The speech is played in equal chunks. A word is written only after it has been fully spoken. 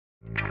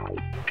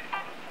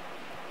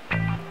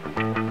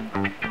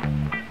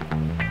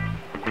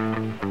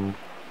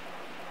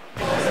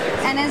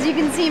And as you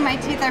can see, my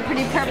teeth are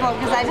pretty purple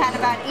because I've had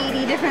about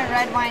 80 different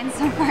red wines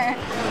so far.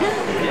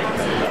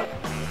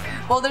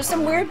 Well, there's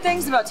some weird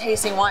things about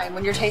tasting wine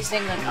when you're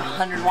tasting like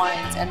 100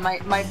 wines, and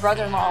my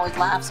brother-in-law always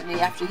laughs at me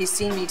after he's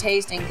seen me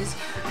tasting, because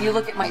you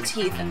look at my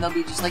teeth and they'll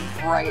be just like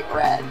bright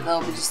red.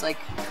 They'll be just like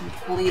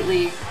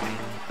completely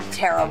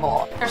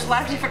terrible. There's a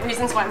lot of different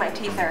reasons why my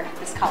teeth are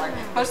this color,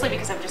 mostly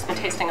because I've just been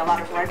tasting a lot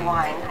of red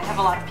wine. I have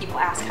a lot of people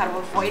ask how to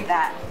avoid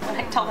that. When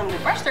I tell them to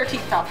brush their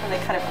teeth off, and they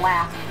kind of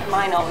laugh, and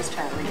mine always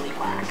turn really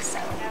black,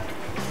 so.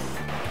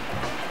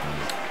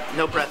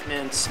 No breath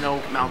mints, no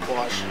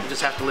mouthwash. You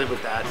just have to live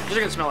with that, because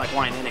you're gonna smell like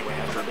wine anyway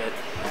after a bit.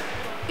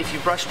 If you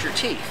brushed your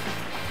teeth,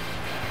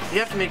 you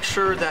have to make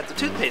sure that the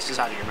toothpaste is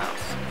out of your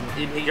mouth.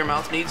 Your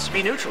mouth needs to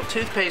be neutral.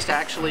 Toothpaste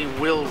actually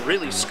will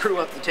really screw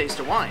up the taste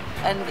of wine.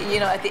 And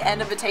you know, at the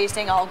end of a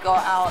tasting, I'll go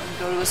out and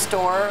go to a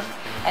store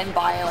and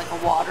buy like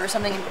a water or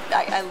something.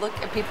 I look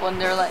at people and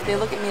they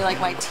look at me like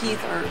my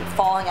teeth are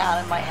falling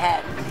out of my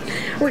head.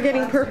 We're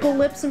getting purple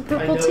lips and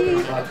purple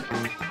teeth.